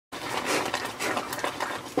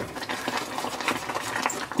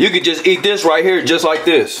You could just eat this right here, just like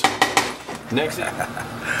this. Next thing.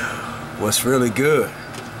 What's really good?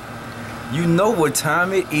 You know what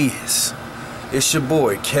time it is. It's your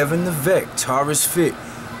boy, Kevin the Vet, Taurus Fit.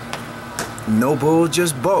 No bull,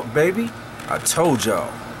 just bulk, baby. I told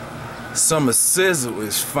y'all. Summer Sizzle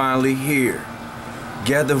is finally here.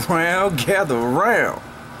 Gather round, gather round.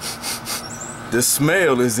 The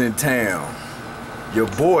smell is in town. Your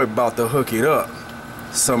boy about to hook it up.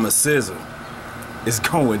 Summer Sizzle is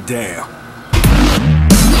going down.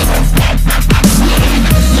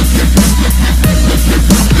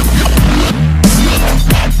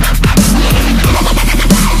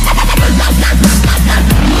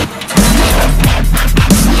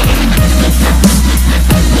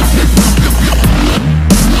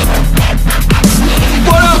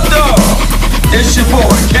 It's your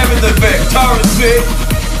boy, Kevin the Vet, Taurus Fit.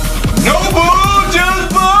 No bull,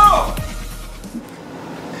 just ball.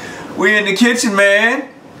 We in the kitchen, man.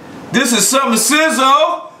 This is Summer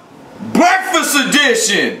Sizzle Breakfast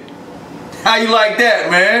Edition. How you like that,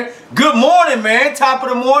 man? Good morning, man. Top of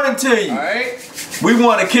the morning to you. All right. We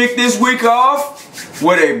want to kick this week off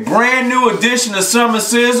with a brand new edition of Summer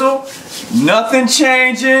Sizzle. Nothing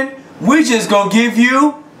changing. We just gonna give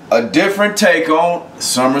you a different take on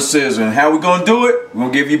Summer Sizzle. And how we gonna do it? We're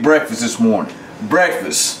gonna give you breakfast this morning.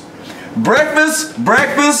 Breakfast. Breakfast,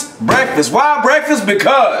 breakfast, breakfast. Why breakfast?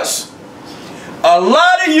 Because a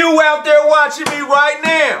lot of you out there watching me right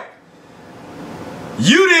now,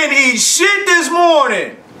 you didn't eat shit this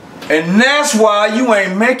morning. And that's why you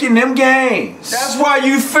ain't making them gains. That's why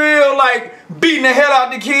you feel like beating the hell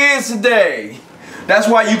out the kids today. That's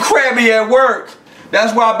why you crabby at work.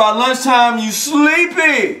 That's why by lunchtime you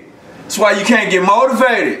sleepy. That's why you can't get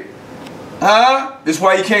motivated. Huh? That's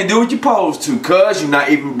why you can't do what you're supposed to, cuz you're not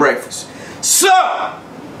eating breakfast. So,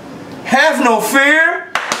 have no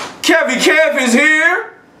fear. Kevy Kev is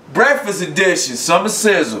here. Breakfast edition, Summer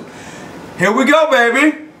Sizzle. Here we go,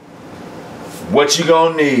 baby. What you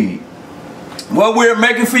gonna need? What we're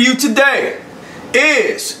making for you today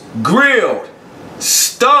is grilled,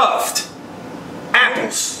 stuffed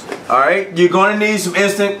apples. Alright, you're gonna need some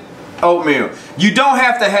instant oatmeal. You don't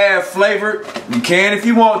have to have flavored. You can if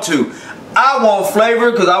you want to. I want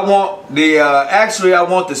flavor because I want the I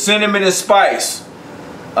want the cinnamon and spice.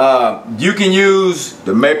 You can use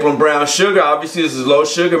the maple and brown sugar. Obviously this is low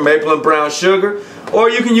sugar, maple and brown sugar. Or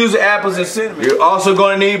you can use the apples and cinnamon. You're also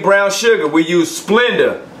going to need brown sugar. We use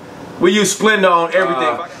Splenda. We use Splenda on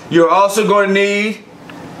everything. You're also going to need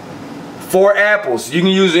 4 apples. You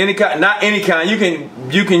can use any kind, not any kind. You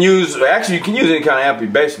can use any kind of apple you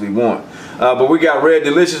basically want. But we got red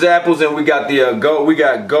delicious apples, and we got the gold. We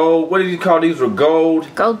got gold. What did you call these? Were gold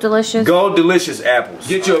delicious. Gold delicious apples.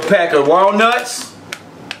 Get you a pack of walnuts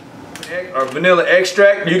or vanilla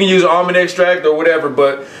extract. You can use almond extract or whatever,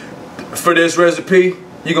 but for this recipe,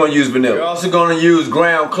 you're gonna use vanilla. You're also gonna use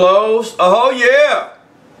ground cloves. Oh yeah.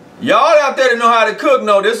 Y'all out there that know how to cook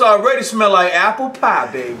know this already smell like apple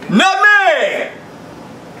pie, baby. Nutmeg!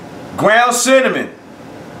 Ground cinnamon.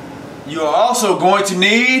 You're also going to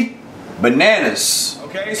need bananas.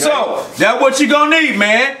 Okay, so that's what you're gonna need,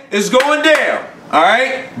 man. It's going down.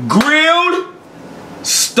 Alright? Grilled,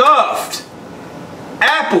 stuffed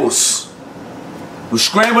apples with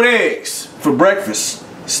scrambled eggs for breakfast.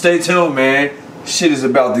 Stay tuned, man. Shit is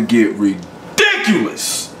about to get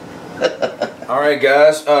ridiculous. Alright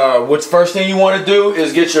guys, what's first thing you want to do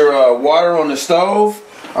is get your water on the stove.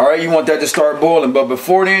 Alright, you want that to start boiling, but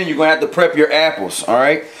before then you're going to have to prep your apples.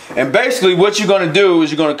 Alright, and basically what you're going to do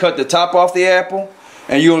is you're going to cut the top off the apple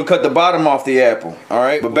and you're going to cut the bottom off the apple.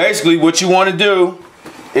 Alright, but basically what you want to do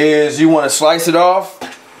is you want to slice it off,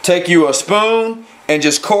 take you a spoon and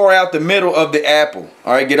just core out the middle of the apple.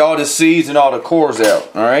 Alright, get all the seeds and all the cores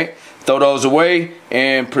out. Alright, throw those away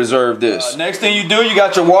and preserve this. Next thing you do, you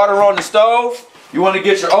got your water on the stove. You want to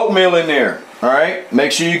get your oatmeal in there. Alright,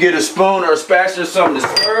 make sure you get a spoon or a spatula or something to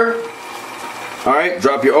stir. Alright,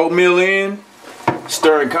 drop your oatmeal in,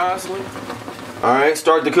 stirring constantly. Alright,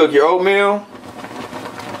 start to cook your oatmeal.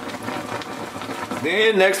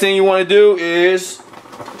 Then next thing you want to do is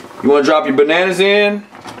you want to drop your bananas in.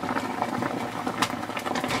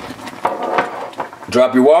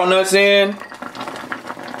 Drop your walnuts in.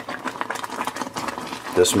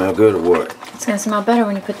 Does that smell good or what? It's gonna smell better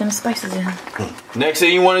when you put them spices in. Next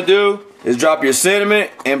thing you want to do is drop your cinnamon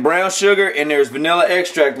and brown sugar, and there's vanilla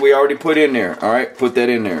extract we already put in there. Alright, put that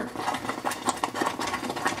in there.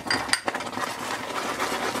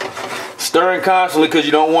 Stirring constantly because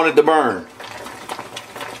you don't want it to burn.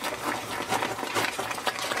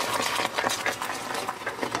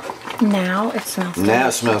 Now it smells Now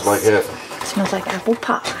it smells like heaven. It smells like apple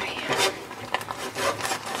pie.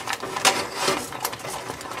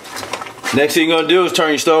 Next thing you're gonna do is turn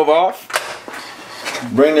your stove off.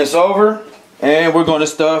 Bring this over, and we're gonna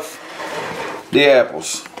stuff the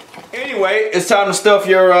apples. Anyway, it's time to stuff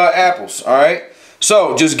your apples, all right?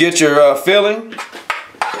 So just get your filling.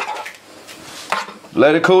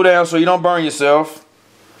 Let it cool down so you don't burn yourself.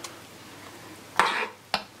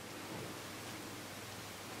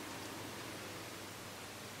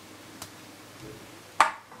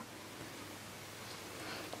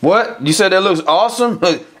 What? You said that looks awesome?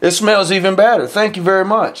 It smells even better. Thank you very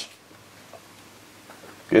much.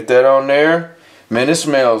 Get that on there. Man, it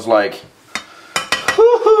smells like...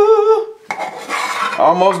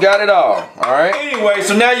 Almost got it all. Alright? Anyway,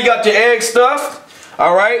 so now you got your egg stuffed.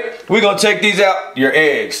 Alright? We're going to take these out. Your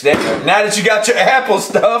eggs. Now that you got your apple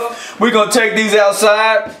stuffed, we're going to take these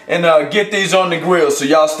outside and get these on the grill. So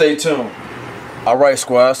y'all stay tuned. Alright,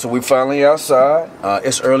 squad, so we finally outside.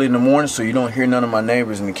 It's early in the morning, so you don't hear none of my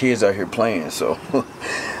neighbors and the kids out here playing. So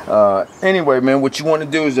anyway, man, what you want to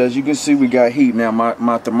do is, as you can see, we got heat. Now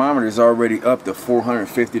my thermometer is already up to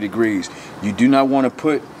 450 degrees. You do not want to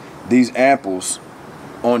put these apples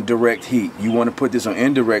on direct heat. You want to put this on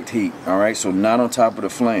indirect heat. Alright, so not on top of the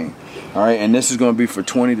flame. Alright, and this is going to be for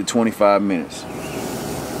 20 to 25 minutes.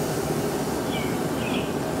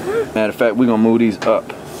 Matter of fact, we're going to move these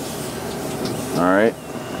up. Alright,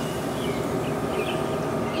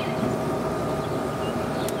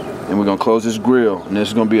 and we're going to close this grill, and this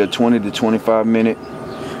is going to be a 20 to 25 minute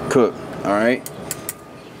cook. Alright,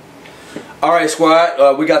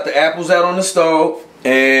 squad, we got the apples out on the stove,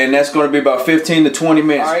 and that's going to be about 15 to 20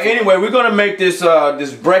 minutes. Alright, anyway, we're going to make this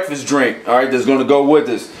this breakfast drink, alright, that's going to go with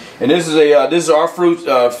this. And this is our fruit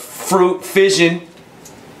fission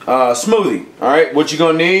smoothie. Alright, what you're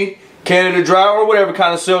going to need: Canada Dry or whatever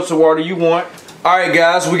kind of seltzer water you want. Alright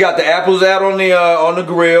guys, we got the apples out on the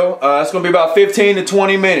grill. It's going to be about 15 to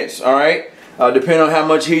 20 minutes, alright? Depending on how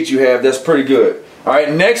much heat you have, that's pretty good.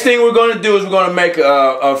 Alright, next thing we're going to do is we're going to make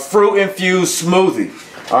a fruit infused smoothie.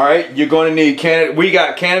 Alright, you're going to need we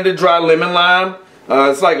got Canada Dry lemon lime.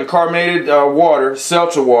 It's like a carbonated water,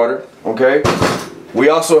 seltzer water, okay? We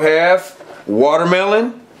also have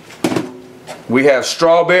watermelon. We have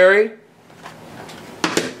strawberry,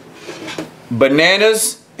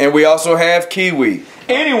 bananas, and we also have kiwi.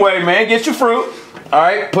 Anyway, man, get your fruit.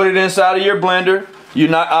 Alright, put it inside of your blender.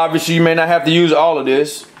 Obviously you may not have to use all of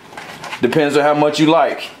this. Depends on how much you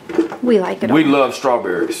like. We like it all. We love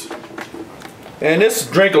strawberries. And this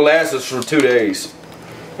drink will last us for 2 days.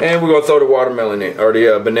 And we're gonna throw the watermelon in, or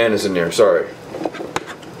the bananas in there, sorry.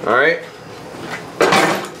 Alright.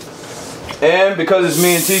 And because it's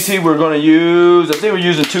me and TT, we're gonna use, I think we're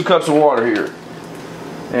using 2 cups of water here.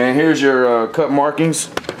 And here's your cup markings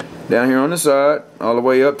down here on the side, all the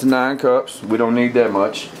way up to 9 cups. We don't need that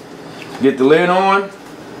much. Get the lid on.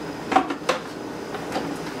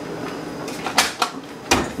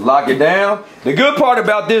 Lock it down. The good part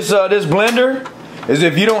about this blender is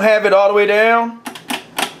if you don't have it all the way down,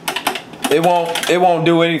 it won't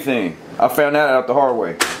do anything. I found that out the hard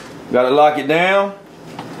way. Got to lock it down.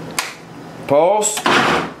 Pulse.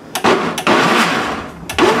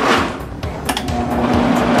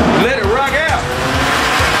 Let it rock out.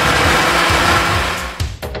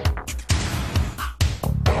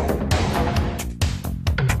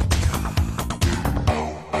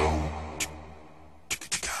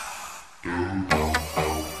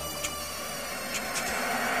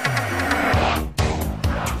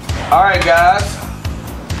 All right, guys.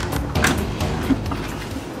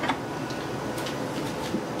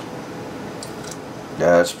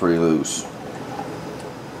 That's pretty loose.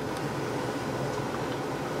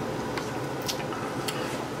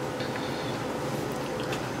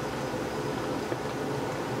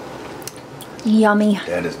 Yummy.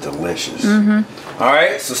 That is delicious.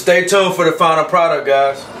 Alright, so stay tuned for the final product,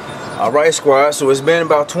 guys. Alright, squad, so it's been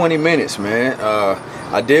about 20 minutes, man.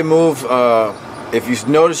 I did move, if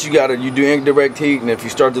you notice you do indirect heat, and if you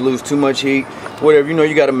start to lose too much heat, whatever,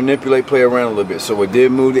 you got to manipulate, play around a little bit. So it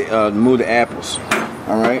did move the apples.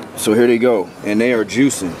 Alright, so here they go, and they are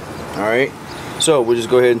juicing. Alright, so we'll just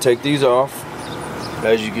go ahead and take these off.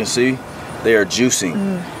 As you can see, they are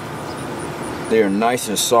juicing. They are nice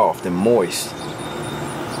and soft and moist,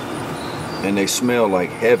 and they smell like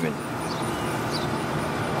heaven.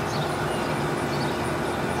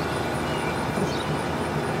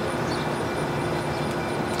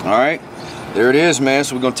 Alright, there it is, man.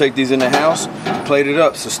 So we're going to take these in the house, plate it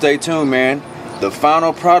up. So stay tuned, man. The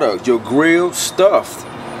final product, your grilled stuffed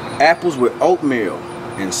apples with oatmeal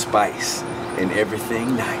and spice and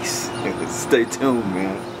everything nice. Stay tuned,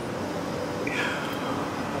 man.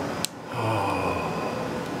 Oh,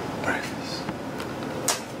 breakfast.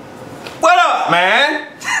 What up, man?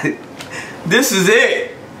 this is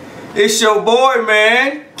it. It's your boy,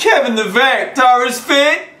 man, Kevin the Vet, Taurus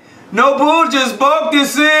Fit. No bull, just bulk.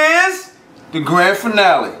 This is the grand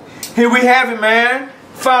finale. Here we have it, man.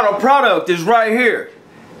 Final product is right here.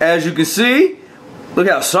 As you can see, look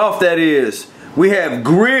how soft that is. We have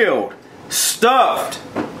grilled, stuffed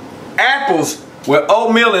apples with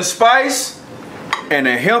oatmeal and spice, and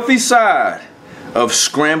a healthy side of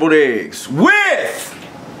scrambled eggs with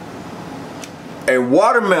a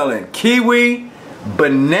watermelon, kiwi,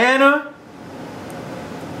 banana,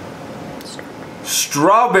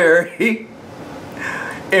 strawberry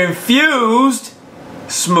infused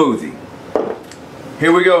smoothie.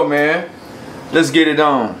 Here we go, man. Let's get it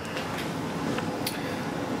on.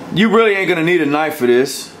 You really ain't gonna need a knife for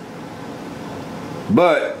this,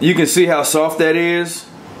 but you can see how soft that is.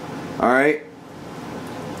 Alright,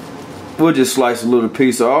 we'll just slice a little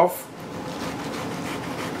piece off.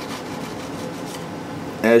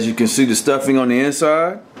 As you can see, the stuffing on the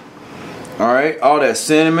inside. Alright, all that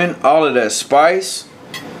cinnamon, all of that spice.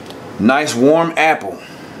 Nice warm apple.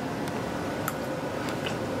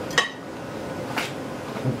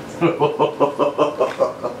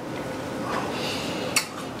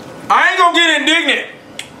 I ain't gonna get indignant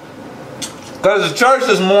because it's church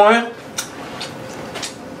this morning.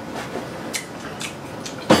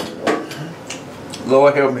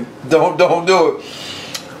 Lord help me. Don't do it.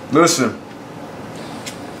 Listen.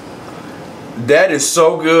 That is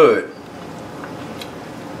so good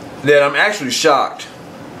that I'm actually shocked.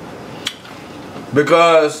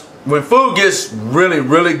 Because when food gets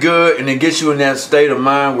really good and it gets you in that state of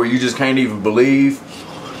mind where you just can't even believe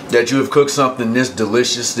that you have cooked something this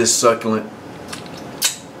delicious, this succulent.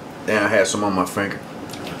 Damn, I had some on my finger.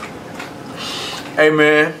 Hey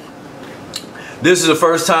man, this is the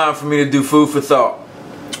first time for me to do food for thought.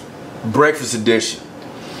 Breakfast edition.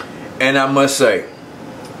 And I must say,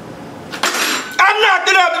 I knocked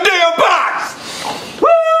it out the damn box! Woo!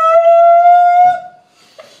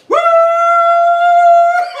 Woo!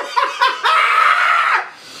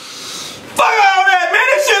 Fuck all that, man,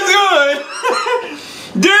 this shit's good!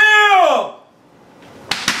 Damn!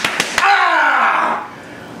 Ah!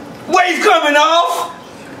 Weight's coming off!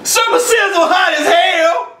 Summer Sizzle hot as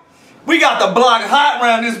hell! We got the block hot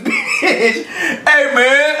around this bitch. Hey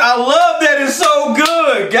man, I love that. It's so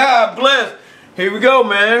good. God bless. Here we go,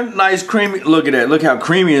 man. Nice creamy. Look at that. Look how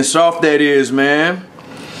creamy and soft that is, man.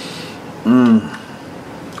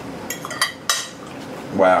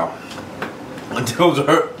 Wow. Those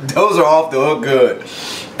are off the hook good.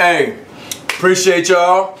 Hey, appreciate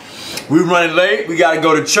y'all. We running late. We gotta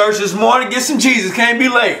go to church this morning. Get some Jesus. Can't be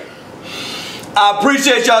late. I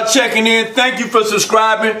appreciate y'all checking in. Thank you for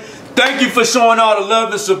subscribing. Thank you for showing all the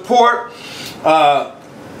love and support.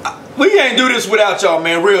 We can't do this without y'all,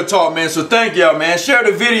 man. Real talk, man. So thank y'all, man. Share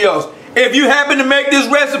the videos. If you happen to make this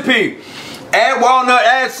recipe, add walnut,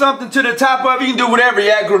 add something to the top of it. You can do whatever.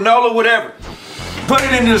 You add granola, whatever. Put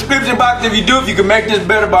it in the description box if you do. If you can make this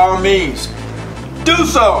better, by all means, do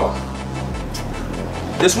so.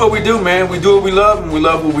 This is what we do, man. We do what we love, and we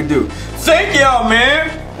love what we do. Thank y'all, man.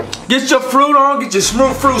 Get your fruit on. Get your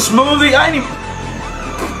fruit smoothie.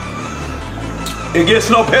 It gets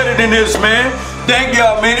no better than this, man. Thank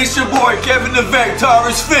y'all, man. It's your boy, Kevin the Vet,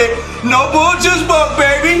 Taurus Fit. No bull, just buck,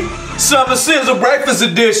 baby. Summer Sizzle Breakfast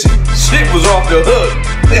Edition. Shit was off the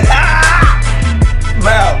hook.